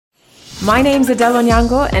My name's Adele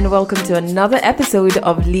Onyango and welcome to another episode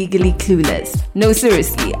of Legally Clueless. No,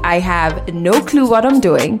 seriously, I have no clue what I'm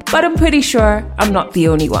doing, but I'm pretty sure I'm not the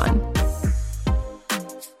only one.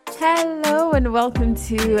 Hello and welcome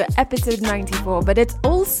to episode 94, but it's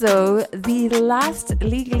also the last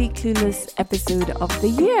Legally Clueless episode of the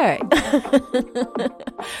year.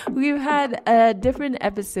 We've had different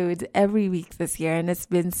episodes every week this year, and it's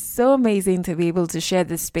been so amazing to be able to share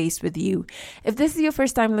this space with you. If this is your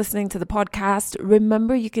first time listening to the podcast,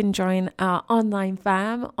 remember you can join our online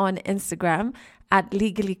fam on Instagram at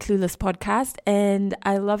Legally Clueless Podcast, and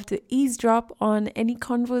I love to eavesdrop on any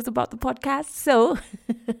convos about the podcast. So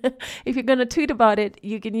if you're going to tweet about it,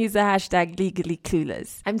 you can use the hashtag Legally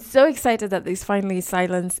Clueless. I'm so excited that there's finally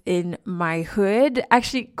silence in my hood.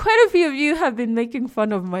 Actually, quite a few of you have been making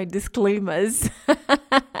fun of my disclaimers.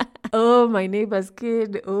 Oh, my neighbor's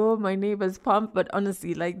kid. Oh, my neighbor's pump. But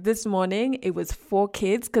honestly, like this morning, it was 4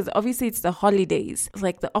 kids because obviously it's the holidays.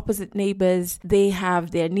 Like the opposite neighbors, they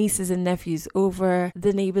have their nieces and nephews over.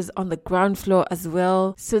 The neighbors on the ground floor as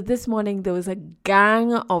well. So this morning, there was a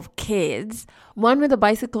gang of kids. One with a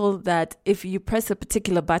bicycle that if you press a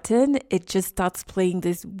particular button, it just starts playing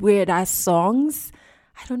these weird ass songs.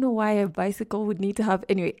 I don't know why a bicycle would need to have...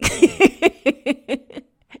 Anyway.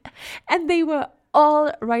 And they were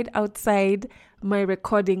all right outside my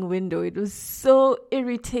recording window. It was so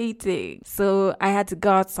irritating. So I had to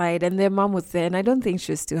go outside and their mom was there and I don't think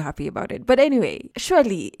she was too happy about it. But anyway,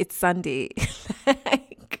 surely it's Sunday.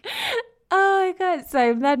 Oh my God. So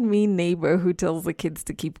I'm that mean neighbor who tells the kids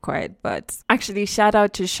to keep quiet. But actually, shout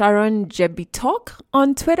out to Sharon Jebitok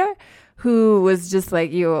on Twitter, who was just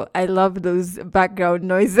like, yo, I love those background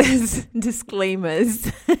noises,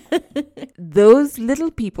 disclaimers. Those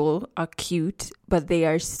little people are cute, but they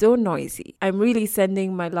are so noisy. I'm really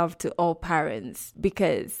sending my love to all parents,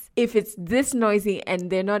 because if it's this noisy and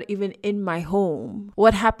they're not even in my home,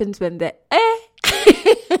 what happens when they're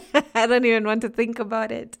I don't even want to think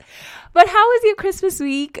about it. But how was your Christmas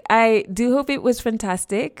week? I do hope it was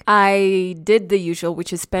fantastic. I did the usual,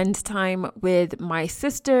 which is spend time with my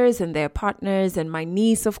sisters and their partners and my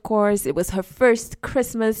niece, of course. It was her first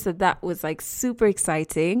Christmas, so that was like super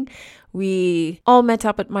exciting. We all met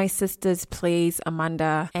up at my sister's place,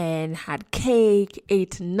 Amanda, and had cake,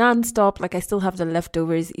 ate nonstop. Like I still have the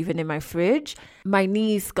leftovers even in my fridge. My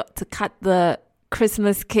niece got to cut the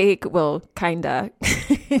Christmas cake. Well, kinda.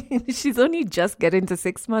 She's only just getting to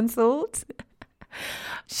 6 months old.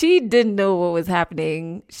 She didn't know what was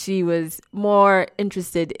happening. She was more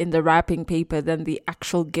interested in the wrapping paper than the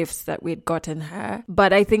actual gifts that we'd gotten her.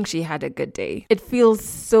 But I think she had a good day. It feels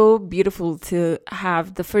so beautiful to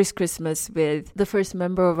have the first Christmas with the first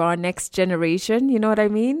member of our next generation. You know what I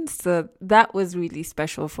mean? So that was really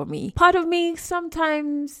special for me. Part of me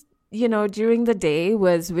sometimes, you know, during the day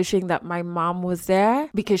was wishing that my mom was there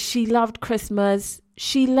because she loved Christmas.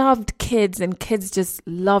 She loved kids and kids just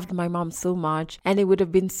loved my mom so much. And it would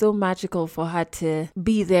have been so magical for her to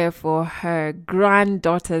be there for her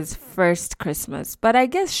granddaughter's first Christmas. But I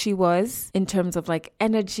guess she was, in terms of like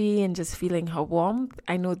energy and just feeling her warmth.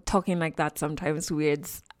 I know talking like that sometimes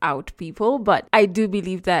weirds out people, but I do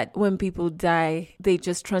believe that when people die, they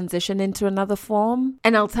just transition into another form.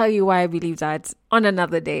 And I'll tell you why I believe that on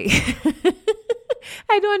another day.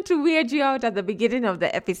 I don't want to weird you out at the beginning of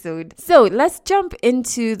the episode. So let's jump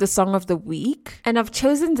into the song of the week. And I've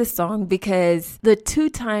chosen this song because the 2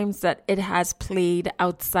 times that it has played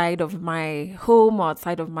outside of my home or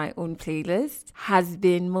outside of my own playlist has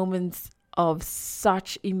been moments of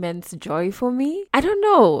such immense joy for me. I don't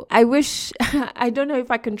know. I don't know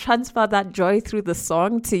if I can transfer that joy through the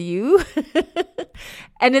song to you.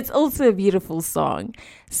 And it's also a beautiful song.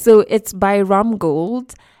 So it's by Ram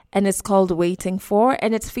Gold. And it's called Waiting For,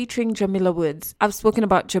 and it's featuring Jamila Woods. I've spoken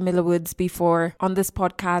about Jamila Woods before on this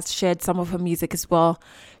podcast, shared some of her music as well.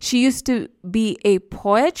 She used to be a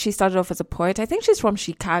poet. She started off as a poet. I think she's from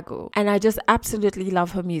Chicago. And I just absolutely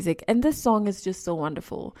love her music. And this song is just so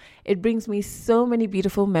wonderful. It brings me so many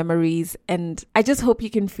beautiful memories. And I just hope you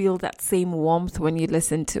can feel that same warmth when you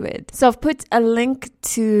listen to it. So I've put a link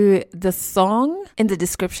to the song in the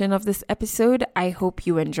description of this episode. I hope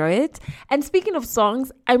you enjoy it. And speaking of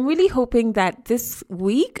songs, I'm really hoping that this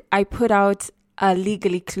week I put out a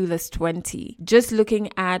Legally Clueless 20. Just looking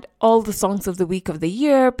at all the songs of the week of the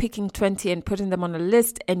year, picking 20 and putting them on a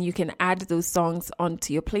list, and you can add those songs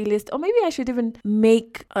onto your playlist. Or maybe I should even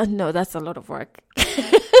make... no, that's a lot of work.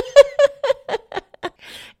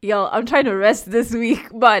 Y'all, I'm trying to rest this week,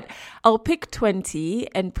 but I'll pick 20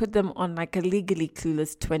 and put them on like a Legally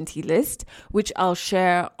Clueless 20 list, which I'll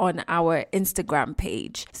share on our Instagram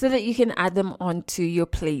page so that you can add them onto your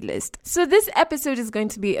playlist. So this episode is going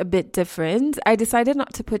to be a bit different. I decided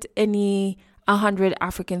not to put any 100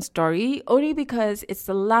 African story only because it's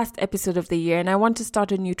the last episode of the year and I want to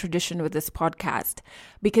start a new tradition with this podcast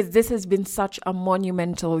because this has been such a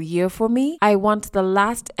monumental year for me. I want the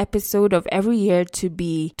last episode of every year to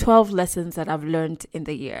be 12 lessons that I've learned in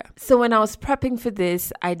the year. So when I was prepping for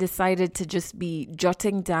this, I decided to just be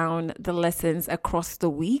jotting down the lessons across the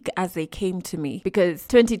week as they came to me because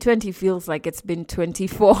 2020 feels like it's been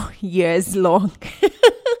 24 years long.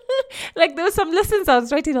 Like there were some lessons I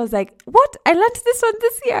was writing, I was like, what? I learned this one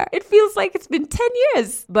this year. It feels like it's been 10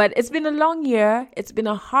 years. But it's been a long year. It's been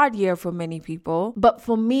a hard year for many people. But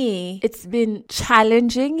for me, it's been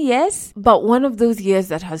challenging, yes. But one of those years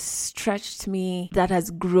that has stretched me, that has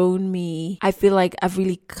grown me. I feel like I've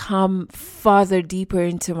really come farther deeper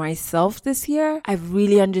into myself this year. I've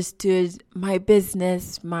really understood my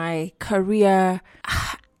business, my career.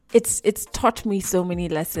 It's taught me so many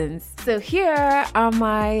lessons. So here are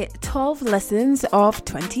my 12 lessons of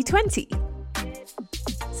 2020.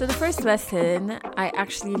 So the first lesson I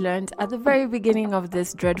actually learned at the very beginning of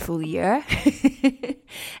this dreadful year.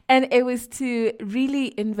 And it was to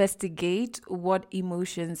really investigate what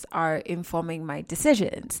emotions are informing my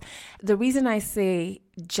decisions. The reason I say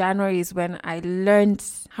January is when I learned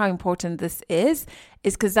how important this is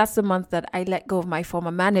because that's the month that I let go of my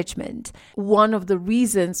former management. One of the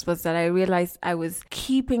reasons was that I realized I was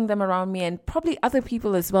keeping them around me and probably other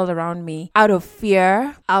people as well around me out of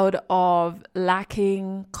fear, out of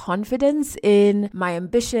lacking confidence in my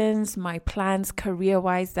ambitions, my plans,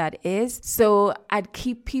 career-wise, that is. So I'd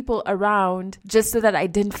keep people around just so that I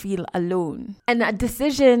didn't feel alone. And a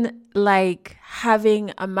decision like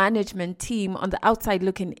having a management team on the outside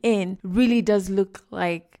looking in really does look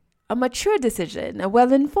like a mature decision, a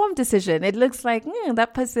well-informed decision. It looks like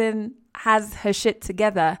that person has her shit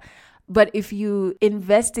together. But if you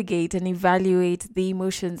investigate and evaluate the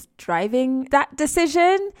emotions driving that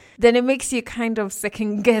decision, then it makes you kind of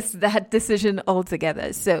second guess that decision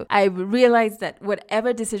altogether. So I realized that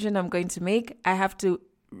whatever decision I'm going to make, I have to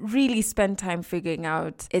really spend time figuring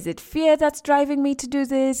out, is it fear that's driving me to do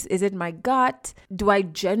this? Is it my gut? Do I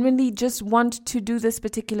genuinely just want to do this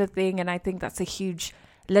particular thing? And I think that's a huge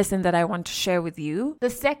lesson that I want to share with you. The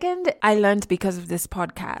second I learned because of this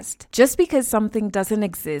podcast. Just because something doesn't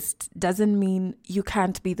exist doesn't mean you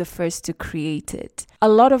can't be the first to create it. A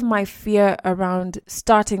lot of my fear around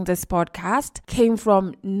starting this podcast came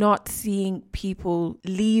from not seeing people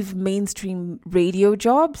leave mainstream radio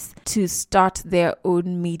jobs to start their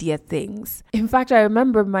own media things. In fact, I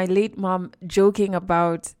remember my late mom joking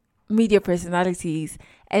about media personalities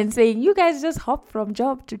and saying, you guys just hop from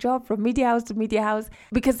job to job, from media house to media house,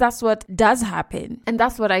 because that's what does happen. And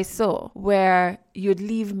that's what I saw, where you'd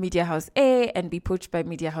leave media house A and be poached by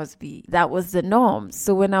media house B. That was the norm.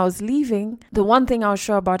 So when I was leaving, the one thing I was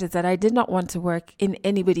sure about is that I did not want to work in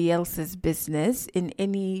anybody else's business, in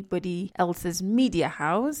anybody else's media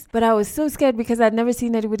house. But I was so scared because I'd never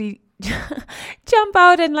seen anybody jump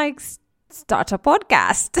out and like start a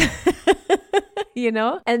podcast. You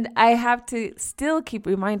know, and I have to still keep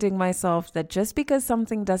reminding myself that just because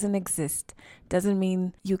something doesn't exist doesn't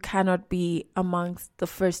mean you cannot be amongst the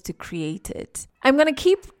first to create it. I'm going to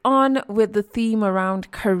keep on with the theme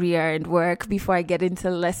around career and work before I get into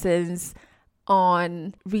lessons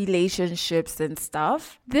on relationships and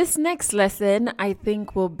stuff. This next lesson, I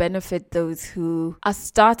think, will benefit those who are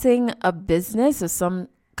starting a business or some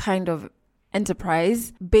kind of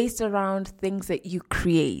enterprise based around things that you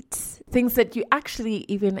create, things that you actually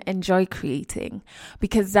even enjoy creating,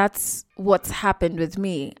 because that's what's happened with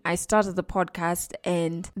me. I started the podcast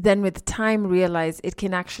and then with time realized it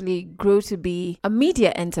can actually grow to be a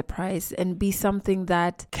media enterprise and be something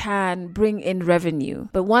that can bring in revenue.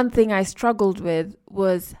 But one thing I struggled with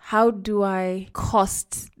was, how do I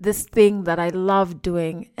cost this thing that I love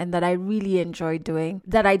doing and that I really enjoy doing,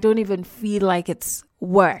 that I don't even feel like it's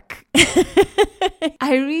work?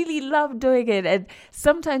 I really love doing it, and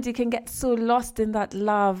sometimes you can get so lost in that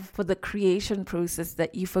love for the creation process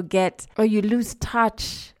that you forget or you lose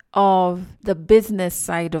touch of the business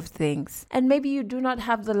side of things. And maybe you do not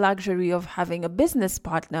have the luxury of having a business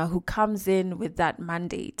partner who comes in with that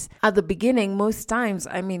mandate. At the beginning, most times,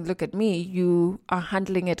 I mean, look at me, you are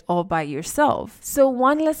handling it all by yourself. So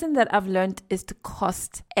one lesson that I've learned is to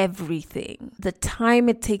cost everything. The time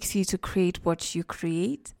it takes you to create what you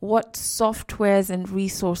create, what softwares and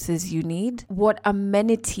resources you need, what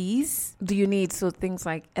amenities do you need? So things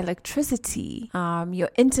like electricity, your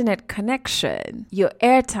internet connection, your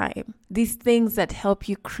airtime, these things that help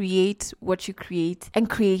you create what you create and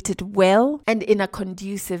create it well and in a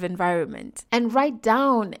conducive environment. And write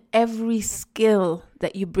down every skill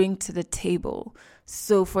that you bring to the table.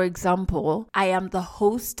 So, for example, I am the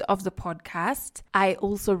host of the podcast. I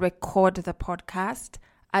also record the podcast.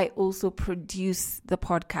 I also produce the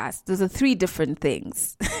podcast. Those are 3 different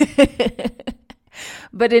things.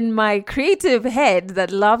 But in my creative head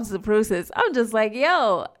that loves the process, I'm just like,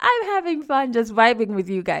 yo, I'm having fun just vibing with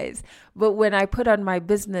you guys. But when I put on my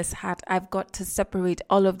business hat, I've got to separate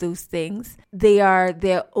all of those things. They are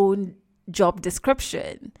their own job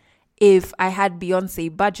description. If I had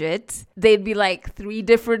Beyonce budget, they'd be like 3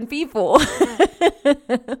 different people.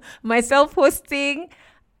 Myself hosting,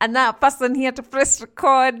 another person here to press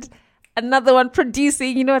record, another one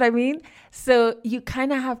producing, you know what I mean? So you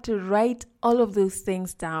kind of have to write all of those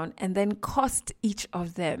things down and then cost each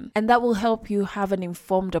of them. And that will help you have an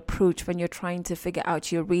informed approach when you're trying to figure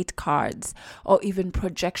out your rate cards or even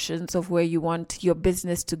projections of where you want your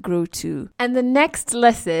business to grow to. And the next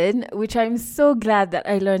lesson, which I'm so glad that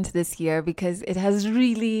I learned this year because it has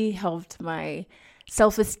really helped my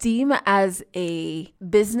self-esteem as a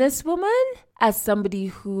businesswoman, as somebody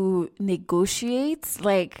who negotiates.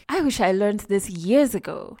 Like, I wish I learned this years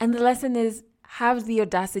ago. And the lesson is, have the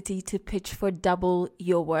audacity to pitch for double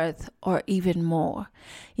your worth or even more.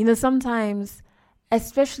 You know, sometimes,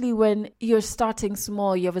 especially when you're starting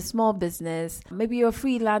small, you have a small business, maybe you're a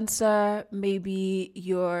freelancer, maybe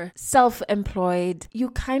you're self-employed, you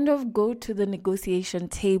kind of go to the negotiation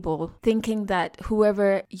table thinking that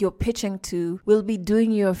whoever you're pitching to will be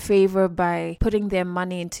doing you a favor by putting their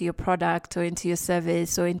money into your product or into your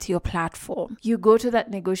service or into your platform. You go to that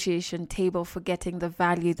negotiation table forgetting the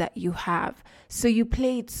value that you have. So you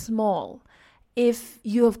play it small. If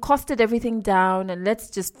you have costed everything down, and let's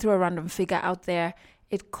just throw a random figure out there,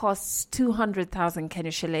 it costs 200,000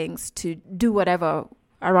 Kenya shillings to do whatever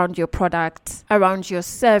around your product, around your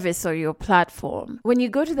service or your platform. When you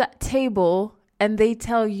go to that table and they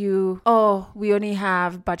tell you, oh, we only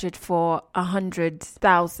have budget for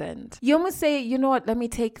 100,000. You almost say, you know what, let me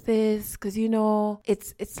take this because, you know,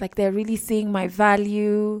 it's like they're really seeing my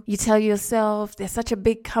value. You tell yourself, they're such a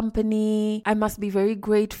big company. I must be very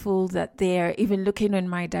grateful that they're even looking in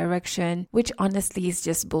my direction, which honestly is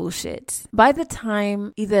just bullshit. By the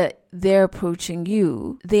time either they're approaching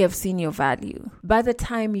you, they have seen your value. By the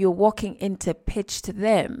time you're walking in to pitch to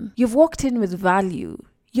them, you've walked in with value.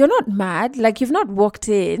 You're not mad, like you've not walked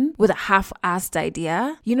in with a half-assed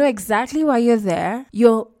idea. You know exactly why you're there.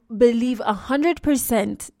 You'll believe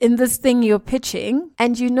 100% in this thing you're pitching,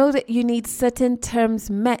 and you know that you need certain terms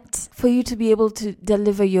met for you to be able to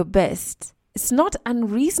deliver your best. It's not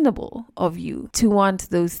unreasonable of you to want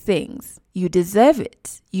those things. You deserve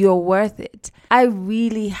it. You're worth it. I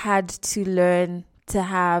really had to learn to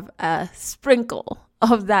have a sprinkle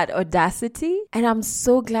of that audacity, and I'm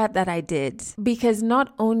so glad that I did, because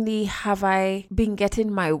not only have I been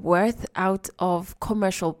getting my worth out of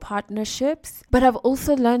commercial partnerships, but I've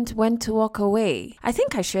also learned when to walk away. I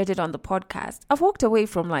think I shared it on the podcast. I've walked away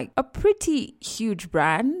from like a pretty huge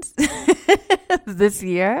brand this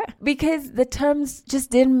year because the terms just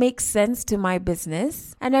didn't make sense to my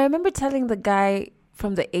business. And I remember telling the guy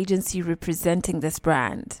from the agency representing this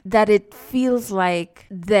brand that it feels like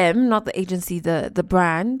them, not the agency, the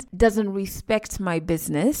brand, doesn't respect my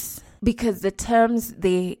business because the terms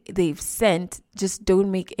they've sent just don't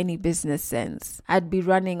make any business sense. I'd be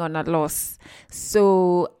running on a loss.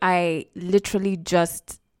 So I literally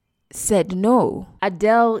just said no.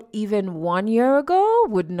 Adele, even 1 year ago,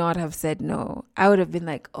 would not have said no. I would have been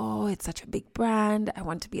like, oh, it's such a big brand. I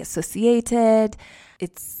want to be associated.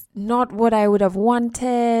 It's not what I would have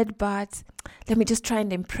wanted, but let me just try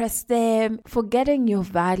and impress them. Forgetting your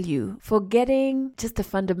value, forgetting just the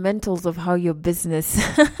fundamentals of how your business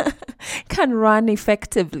can run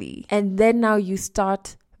effectively. And then now you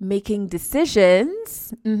start making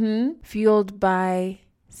decisions fueled by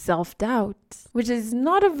self-doubt, which is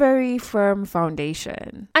not a very firm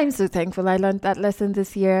foundation. I'm so thankful I learned that lesson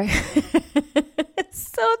this year.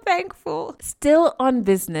 So thankful. Still on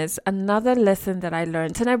business, another lesson that I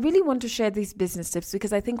learned, and I really want to share these business tips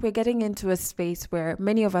because I think we're getting into a space where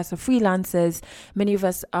many of us are freelancers, many of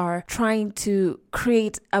us are trying to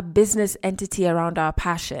create a business entity around our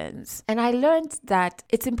passions. And I learned that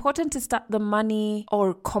it's important to start the money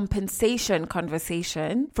or compensation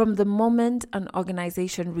conversation from the moment an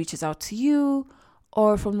organization reaches out to you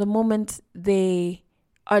or from the moment they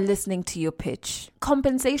are listening to your pitch.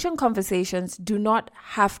 Compensation conversations do not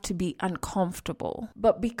have to be uncomfortable,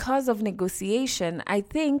 but because of negotiation, I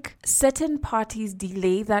think certain parties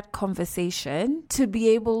delay that conversation to be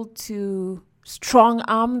able to strong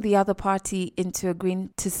arm the other party into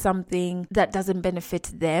agreeing to something that doesn't benefit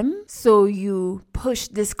them. So you push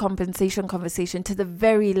this compensation conversation to the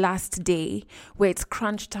very last day where it's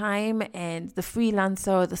crunch time and the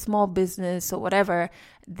freelancer or the small business or whatever,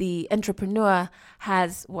 the entrepreneur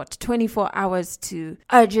has 24 hours to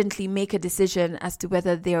urgently make a decision as to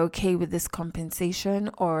whether they're okay with this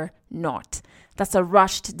compensation or not. That's a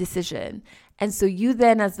rushed decision. And so you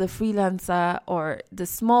then, as the freelancer or the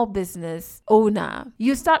small business owner,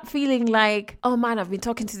 you start feeling like, oh man, I've been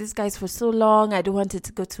talking to these guys for so long. I don't want it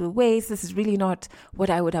to go to waste. This is really not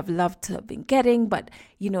what I would have loved to have been getting. But,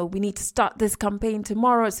 we need to start this campaign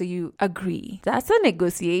tomorrow. So you agree. That's a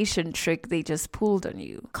negotiation trick they just pulled on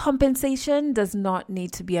you. Compensation does not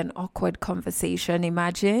need to be an awkward conversation.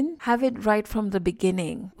 Imagine. Have it right from the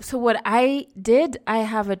beginning. So what I did, I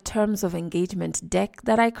have a terms of engagement deck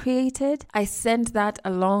that I created. I sent that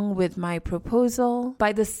along with my proposal.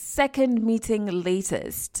 By the second meeting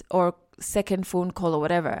latest, or second phone call or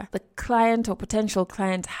whatever, the client or potential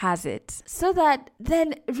client has it. So that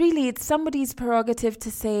then really it's somebody's prerogative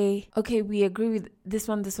to say, okay, we agree with this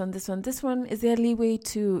one. Is there leeway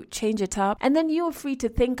to change it up? And then you're free to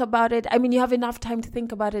think about it. I mean, you have enough time to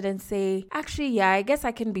think about it and say, actually, yeah, I guess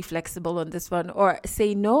I can be flexible on this one. Or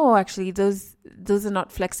say, no, actually, those are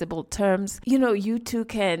not flexible terms. You two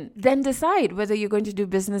can then decide whether you're going to do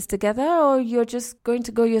business together or you're just going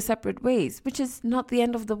to go your separate ways, which is not the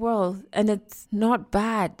end of the world. And it's not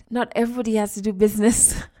bad. Not everybody has to do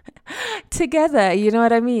business together. You know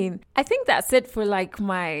what I mean? I think that's it for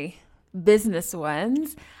my business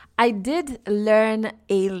ones. I did learn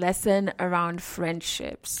a lesson around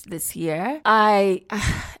friendships this year.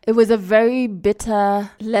 It was a very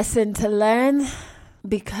bitter lesson to learn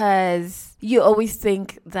because you always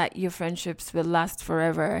think that your friendships will last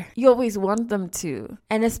forever. You always want them to.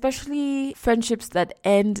 And especially friendships that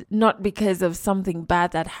end not because of something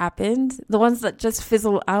bad that happened. The ones that just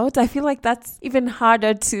fizzle out. I feel like that's even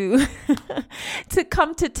harder to to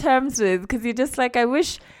come to terms with, because you're just like, I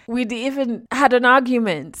wish we'd even had an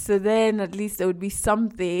argument. So then at least there would be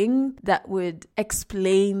something that would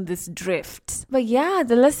explain this drift. But yeah,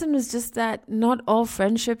 the lesson was just that not all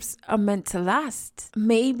friendships are meant to last.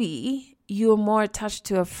 Maybe you're more attached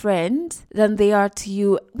to a friend than they are to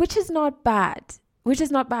you, which is not bad.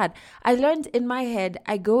 I learned in my head,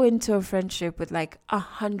 I go into a friendship with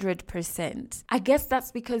 100%. I guess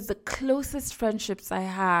that's because the closest friendships I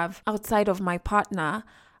have outside of my partner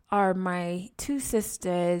are my 2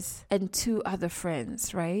 sisters and 2 other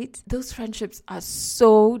friends, right? Those friendships are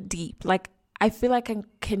so deep. I feel like I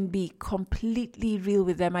can be completely real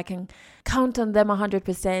with them. I can count on them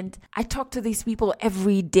 100%. I talk to these people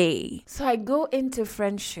every day. So I go into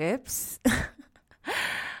friendships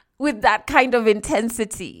with that kind of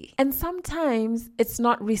intensity. And sometimes it's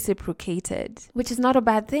not reciprocated, which is not a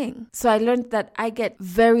bad thing. So I learned that I get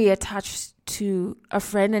very attached to a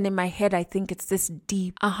friend, and in my head, I think it's this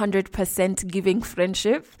deep 100% giving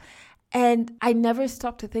friendship. And I never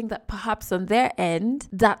stop to think that perhaps on their end,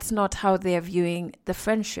 that's not how they're viewing the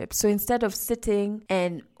friendship. So instead of sitting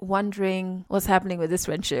and wondering what's happening with this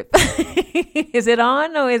friendship, is it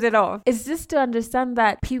on or is it off? It's just to understand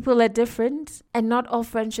that people are different and not all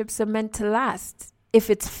friendships are meant to last. If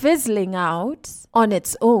it's fizzling out on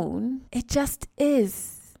its own, it just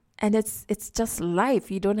is. And it's just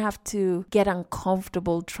life. You don't have to get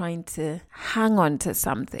uncomfortable trying to hang on to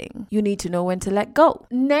something. You need to know when to let go.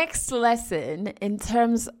 Next lesson in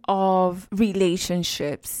terms of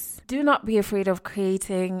relationships. Do not be afraid of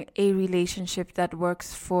creating a relationship that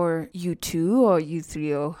works for you 2 or you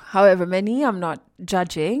 3 or however many. I'm not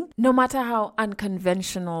judging. No matter how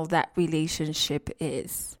unconventional that relationship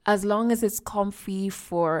is. As long as it's comfy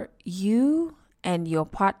for you and your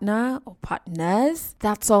partner or partners,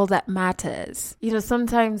 that's all that matters.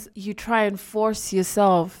 Sometimes you try and force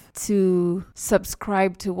yourself to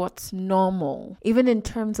subscribe to what's normal. Even in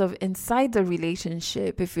terms of inside the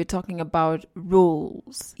relationship, if you're talking about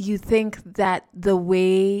roles, you think that the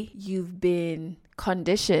way you've been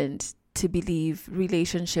conditioned to believe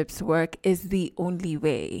relationships work is the only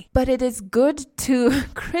way. But it is good to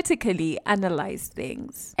critically analyze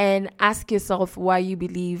things and ask yourself why you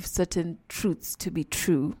believe certain truths to be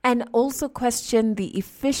true, and also question the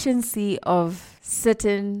efficiency of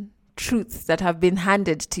certain truths that have been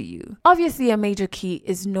handed to you. Obviously, a major key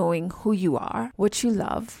is knowing who you are, what you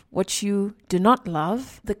love, what you do not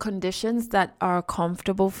love, the conditions that are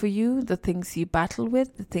comfortable for you, the things you battle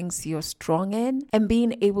with, the things you're strong in, and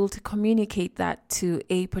being able to communicate that to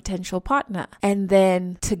a potential partner. And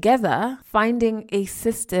then together, finding a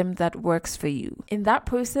system that works for you. In that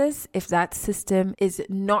process, if that system is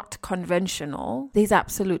not conventional, there's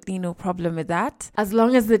absolutely no problem with that, as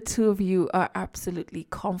long as the two of you are absolutely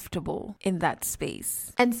comfortable in that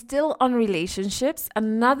space. And still on relationships,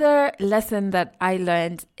 another lesson that I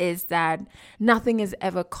learned is that nothing is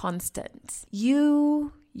ever constant.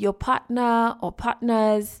 Your partner or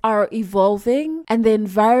partners are evolving, and the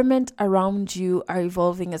environment around you are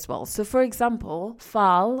evolving as well. So for example,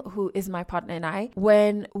 Fal, who is my partner, and I,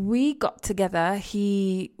 when we got together,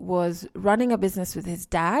 he was running a business with his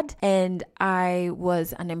dad and I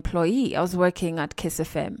was an employee. I was working at Kiss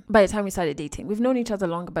FM. By the time we started dating, we've known each other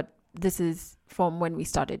longer, but this is from when we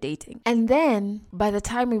started dating. And then by the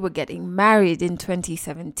time we were getting married in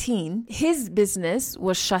 2017, his business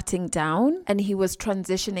was shutting down and he was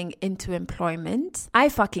transitioning into employment. I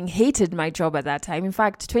fucking hated my job at that time. In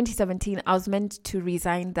fact, 2017, I was meant to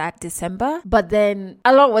resign that December, but then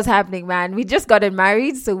a lot was happening, man. We just gotten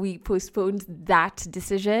married, so we postponed that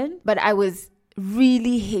decision. But I was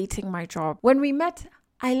really hating my job. When we met,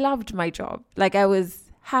 I loved my job. Like, I was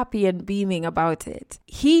happy and beaming about it.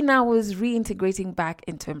 He now was reintegrating back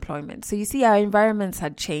into employment. So you see, our environments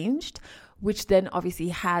had changed, which then obviously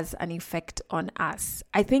has an effect on us.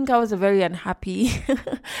 I think I was a very unhappy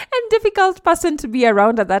and difficult person to be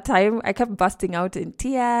around at that time. I kept busting out in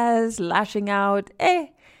tears, lashing out.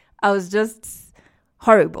 I was just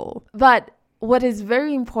horrible. But what is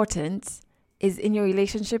very important is in your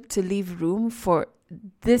relationship to leave room for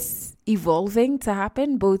this evolving to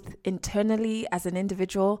happen, both internally as an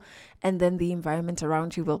individual, and then the environment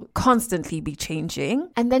around you will constantly be changing.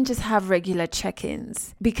 And then just have regular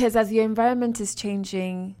check-ins, because as your environment is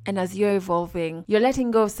changing and as you're evolving, you're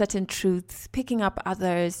letting go of certain truths, picking up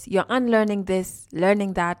others, you're unlearning this,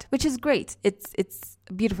 learning that, which is great. It's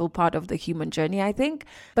a beautiful part of the human journey, I think.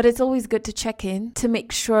 But it's always good to check in to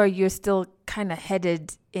make sure you're still kind of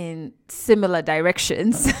headed in similar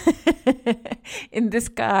directions in this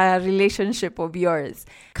relationship of yours.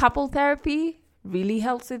 Couple therapy really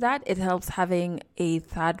helps with that. It helps having a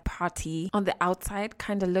third party on the outside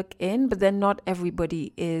kind of look in, but then not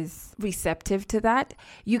everybody is receptive to that.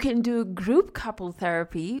 You can do group couple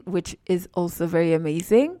therapy, which is also very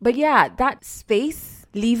amazing. But yeah, that space,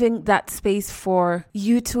 leaving that space for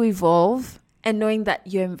you to evolve and knowing that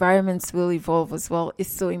your environments will evolve as well is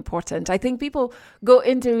so important. I think people go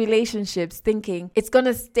into relationships thinking it's going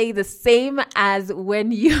to stay the same as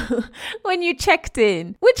when you checked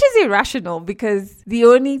in, which is irrational, because the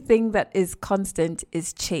only thing that is constant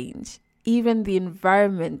is change. Even the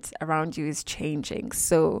environment around you is changing.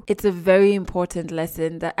 So it's a very important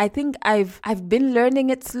lesson that I think I've been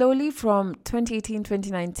learning it slowly from 2018,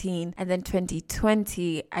 2019, and then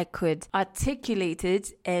 2020, I could articulate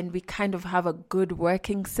it, and we kind of have a good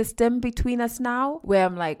working system between us now, where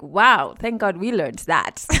I'm like, wow, thank God we learned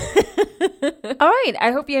that. All right,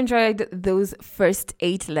 I hope you enjoyed those first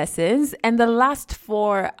 8 lessons, and the last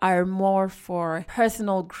 4 are more for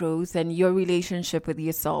personal growth and your relationship with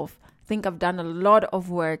yourself. I think I've done a lot of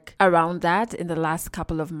work around that in the last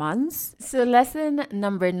couple of months. So lesson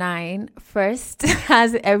number 9 first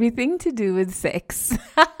has everything to do with sex.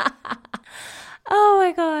 Oh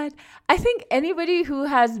my God. I think anybody who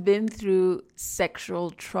has been through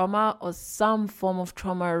sexual trauma or some form of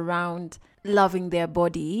trauma around loving their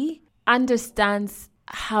body understands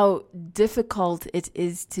how difficult it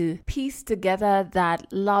is to piece together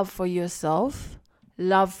that love for yourself,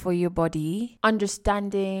 love for your body,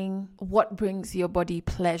 understanding what brings your body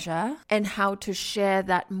pleasure, and how to share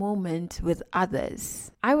that moment with others.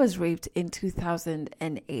 I was raped in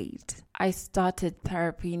 2008. I started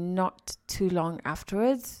therapy not too long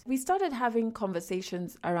afterwards. We started having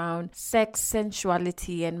conversations around sex,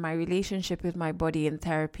 sensuality, and my relationship with my body in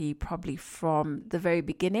therapy probably from the very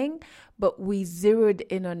beginning, but we zeroed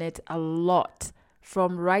in on it a lot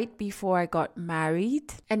from right before I got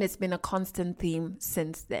married, and it's been a constant theme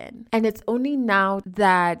since then. And it's only now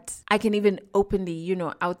that I can even openly,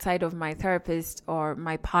 outside of my therapist or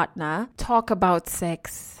my partner, talk about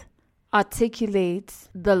sex, articulate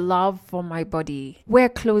the love for my body, wear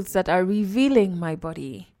clothes that are revealing my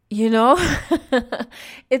body.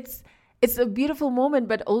 It's it's a beautiful moment,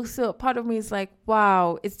 but also a part of me is like,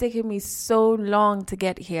 wow, it's taken me so long to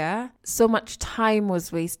get here. So much time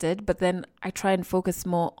was wasted, but then I try and focus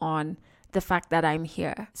more on the fact that I'm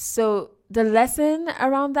here. So the lesson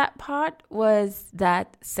around that part was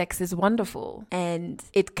that sex is wonderful and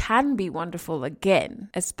it can be wonderful again,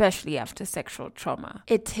 especially after sexual trauma.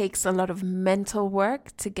 It takes a lot of mental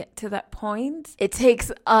work to get to that point. It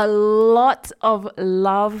takes a lot of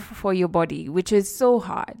love for your body, which is so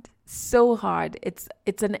hard. So hard.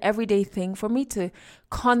 It's an everyday thing for me to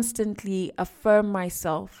constantly affirm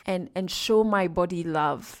myself and show my body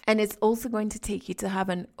love. And it's also going to take you to have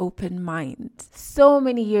an open mind. So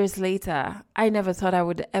many years later, I never thought I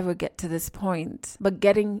would ever get to this point. But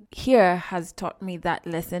getting here has taught me that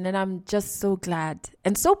lesson. And I'm just so glad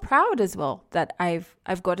and so proud as well that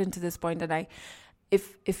I've gotten to this point. And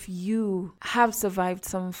if you have survived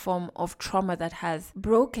some form of trauma that has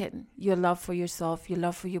broken your love for yourself, your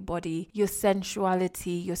love for your body, your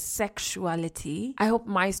sensuality, your sexuality, I hope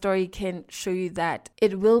my story can show you that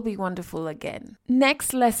it will be wonderful again.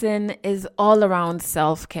 Next lesson is all around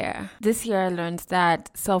self-care. This year I learned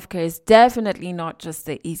that self-care is definitely not just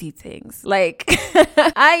the easy things. Like,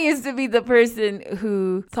 I used to be the person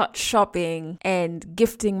who thought shopping and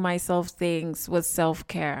gifting myself things was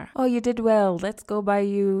self-care. Oh, you did well. Let's go buy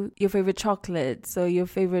you your favorite chocolates or your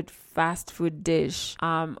favorite fast food dish,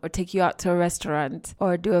 or take you out to a restaurant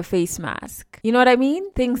or do a face mask. You know what I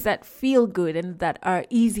mean? Things that feel good and that are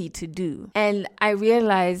easy to do. And I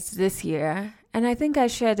realized this year, and I think I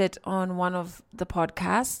shared it on one of the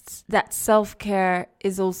podcasts, that self-care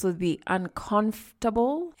is also the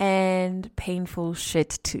uncomfortable and painful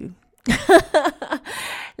shit too.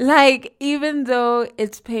 Like, even though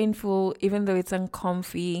it's painful, even though it's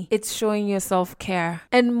uncomfy, it's showing your self-care.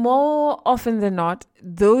 And more often than not,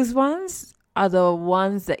 those ones are the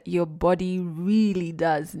ones that your body really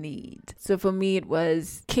does need. So for me, it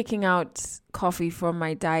was kicking out coffee from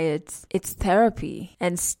my diet. It's therapy,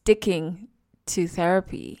 and sticking to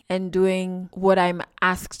therapy and doing what I'm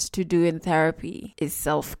asked to do in therapy is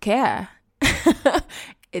self-care.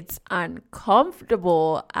 It's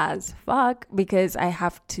uncomfortable as fuck because I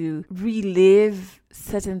have to relive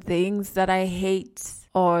certain things that I hate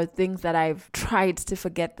or things that I've tried to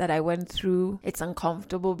forget that I went through. It's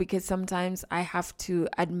uncomfortable because sometimes I have to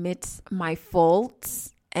admit my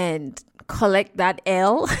faults and collect that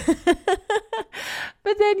L.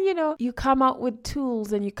 But then, you come out with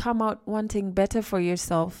tools and you come out wanting better for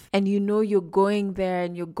yourself. And you're going there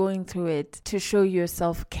and you're going through it to show your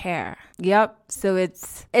self-care. Yep. So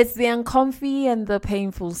it's the uncomfy and the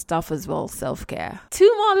painful stuff as well, self-care.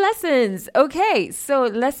 2 more lessons. Okay, so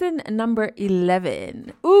lesson number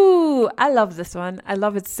 11. Ooh, I love this one. I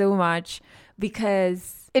love it so much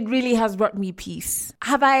because it really has brought me peace.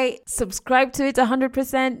 Have I subscribed to it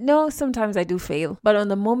 100%? No, sometimes I do fail. But on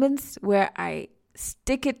the moments where I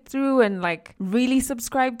stick it through and really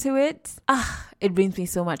subscribe to it, it brings me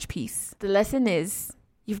so much peace. The lesson is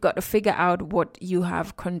you've got to figure out what you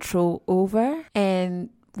have control over and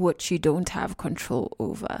what you don't have control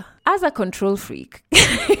over. As a control freak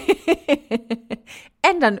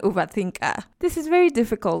and an overthinker, this is very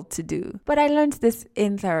difficult to do. But I learned this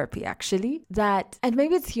in therapy, actually, and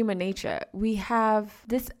maybe it's human nature, we have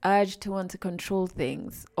this urge to want to control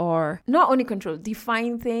things, or not only control,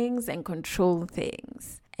 define things and control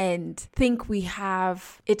things, and think we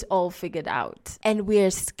have it all figured out. And we're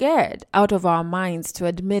scared out of our minds to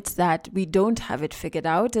admit that we don't have it figured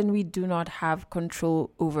out and we do not have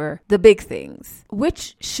control over the big things,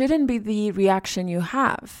 which shouldn't be the reaction you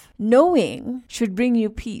have. Knowing should bring you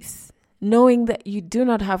peace. Knowing that you do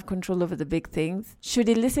not have control over the big things should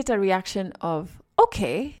elicit a reaction of,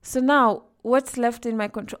 okay, so now what's left in my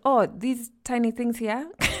control? Oh, these tiny things here?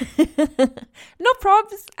 No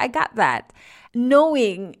probs. I got that.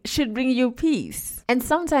 Knowing should bring you peace. And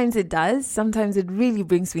sometimes it does. Sometimes it really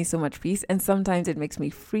brings me so much peace. And sometimes it makes me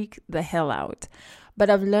freak the hell out. But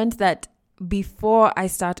I've learned that before I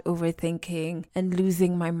start overthinking and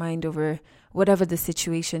losing my mind over whatever the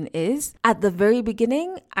situation is, at the very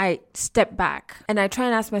beginning, I step back and I try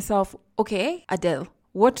and ask myself, okay, Adele,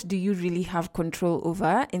 what do you really have control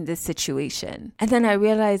over in this situation? And then I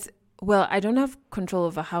realize, well, I don't have control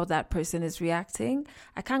over how that person is reacting.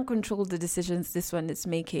 I can't control the decisions this one is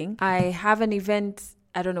making. I have an event,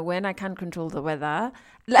 I don't know when, I can't control the weather.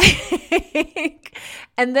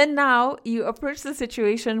 And then now you approach the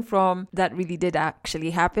situation from that really did actually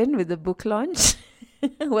happen with the book launch.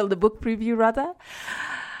 Well, the book preview rather.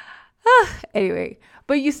 Anyway,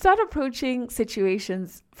 but you start approaching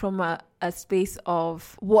situations from a space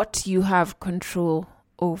of what you have control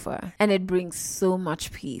over. And it brings so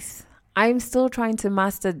much peace. I'm still trying to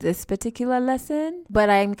master this particular lesson, but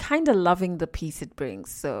I'm kind of loving the peace it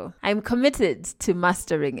brings. So I'm committed to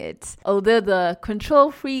mastering it. Although the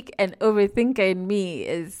control freak and overthinker in me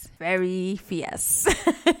is very fierce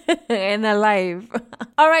and alive.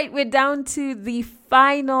 All right, we're down to the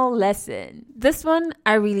final lesson. This one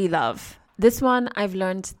I really love. This one I've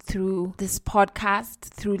learned through this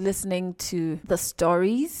podcast, through listening to the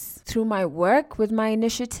stories, through my work with my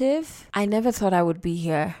initiative. I never thought I would be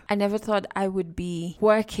here. I never thought I would be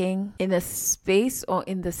working in a space or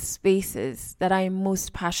in the spaces that I'm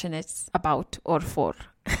most passionate about or for.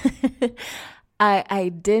 I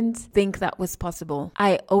didn't think that was possible.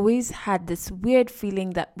 I always had this weird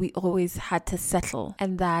feeling that we always had to settle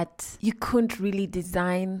and that you couldn't really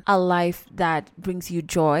design a life that brings you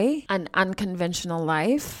joy, an unconventional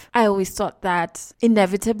life. I always thought that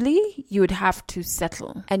inevitably you would have to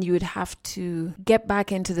settle and you would have to get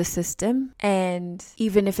back into the system, and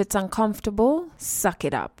even if it's uncomfortable, suck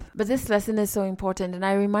it up. But this lesson is so important, and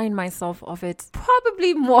I remind myself of it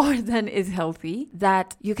probably more than is healthy,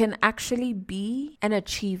 that you can actually be and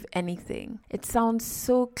achieve anything. It sounds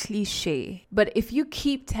so cliche, but if you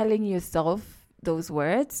keep telling yourself those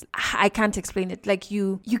words, I can't explain it. Like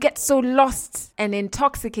you get so lost and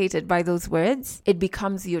intoxicated by those words, it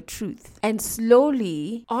becomes your truth. And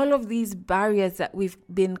slowly, all of these barriers that we've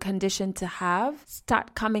been conditioned to have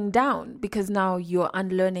start coming down, because now you're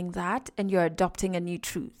unlearning that and you're adopting a new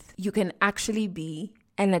truth. You can actually be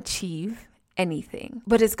and achieve anything,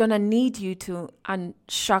 but it's gonna need you to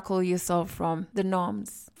unshackle yourself from the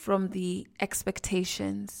norms, from the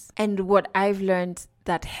expectations. And what I've learned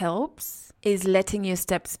that helps is letting your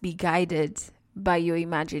steps be guided by your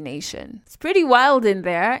imagination. It's pretty wild in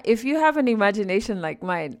there. If you have an imagination like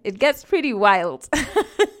mine, it gets pretty wild.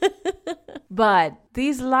 But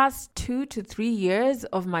these last 2 to 3 years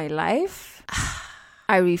of my life,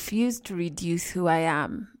 I refuse to reduce who I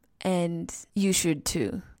am, and you should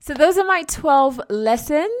too. So those are my 12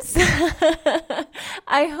 lessons.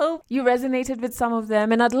 I hope you resonated with some of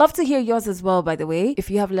them. And I'd love to hear yours as well, by the way. If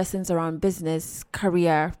you have lessons around business,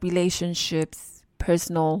 career, relationships,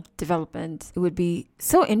 personal development, it would be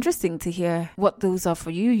so interesting to hear what those are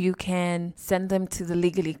for you. You can send them to the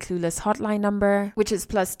Legally Clueless hotline number, which is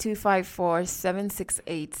 +254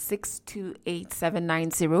 768 628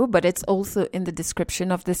 790. But it's also in the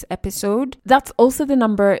description of this episode. That's also the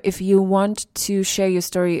number if you want to share your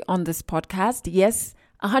story on this podcast. Yes,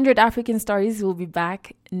 100 African Stories will be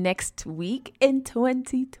back next week in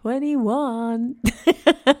 2021.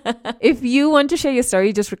 If you want to share your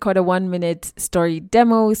story, just record a 1-minute story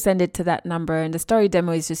demo, send it to that number. And the story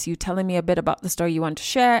demo is just you telling me a bit about the story you want to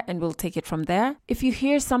share, and we'll take it from there. If you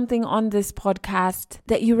hear something on this podcast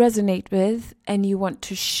that you resonate with and you want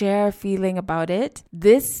to share a feeling about it,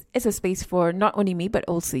 this is a space for not only me, but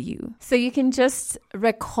also you. So you can just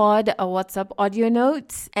record a WhatsApp audio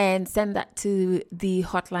note and send that to the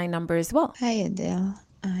hotline number as well. Hi, Adele.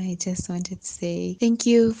 I just wanted to say thank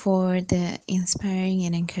you for the inspiring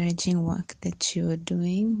and encouraging work that you're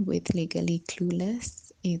doing with Legally Clueless.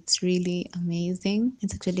 It's really amazing.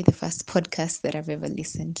 It's actually the first podcast that I've ever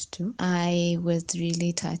listened to. I was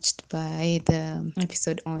really touched by the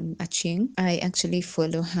episode on Aching. I actually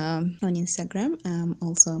follow her on Instagram. I'm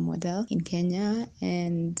also a model in Kenya,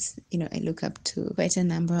 and I look up to quite a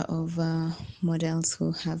number of models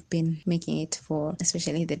who have been making it for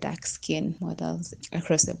especially the dark skin models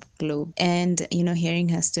across the globe. And hearing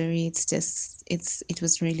her story, it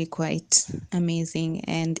was really quite amazing,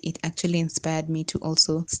 and it actually inspired me to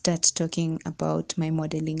also start talking about my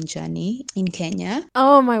modeling journey in Kenya.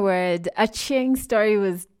 Oh my word, Aching story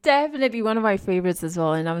was definitely one of my favorites as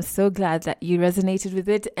well, and I'm so glad that you resonated with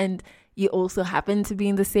it and you also happen to be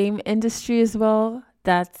in the same industry as well.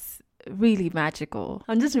 That's really magical.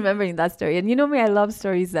 I'm just remembering that story, and you know me, I love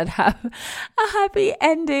stories that have a happy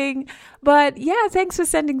ending. But yeah, thanks for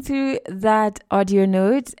sending through that audio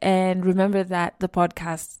note, and remember that the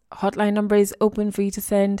podcast hotline number is open for you to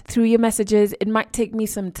send through your messages. It might take me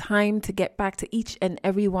some time to get back to each and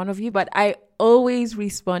every one of you, but I always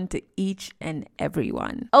respond to each and every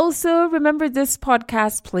one. Also, remember this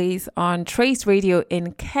podcast plays on Trace Radio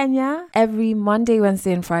in Kenya every Monday,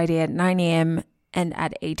 Wednesday, and Friday at 9 a.m. and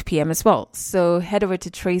at 8 p.m. as well. So head over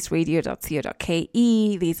to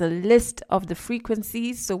traceradio.co.ke. There's a list of the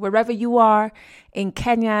frequencies. So wherever you are in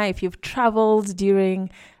Kenya, if you've traveled during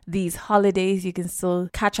these holidays, you can still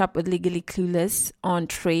catch up with Legally Clueless on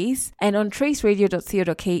Trace. And on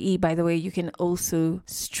traceradio.co.ke, by the way, you can also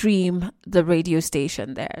stream the radio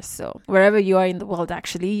station there. So wherever you are in the world,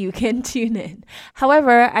 actually, you can tune in.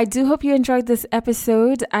 However, I do hope you enjoyed this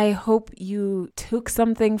episode. I hope you took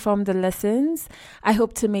something from the lessons. I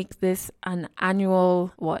hope to make this an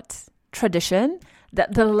annual, tradition,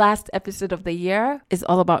 that the last episode of the year is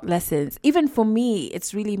all about lessons. Even for me,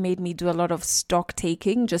 it's really made me do a lot of stock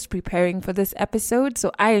taking, just preparing for this episode.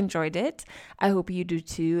 So I enjoyed it. I hope you do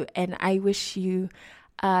too. And I wish you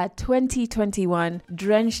 2021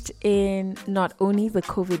 drenched in not only the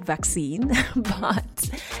COVID vaccine, but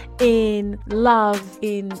in love,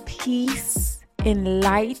 in peace, in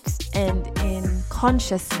light, and in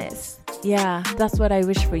consciousness. Yeah, that's what I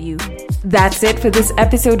wish for you. That's it for this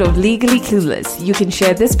episode of Legally Clueless. You can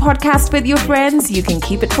share this podcast with your friends. You can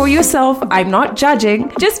keep it for yourself. I'm not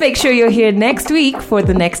judging. Just make sure you're here next week for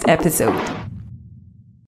the next episode.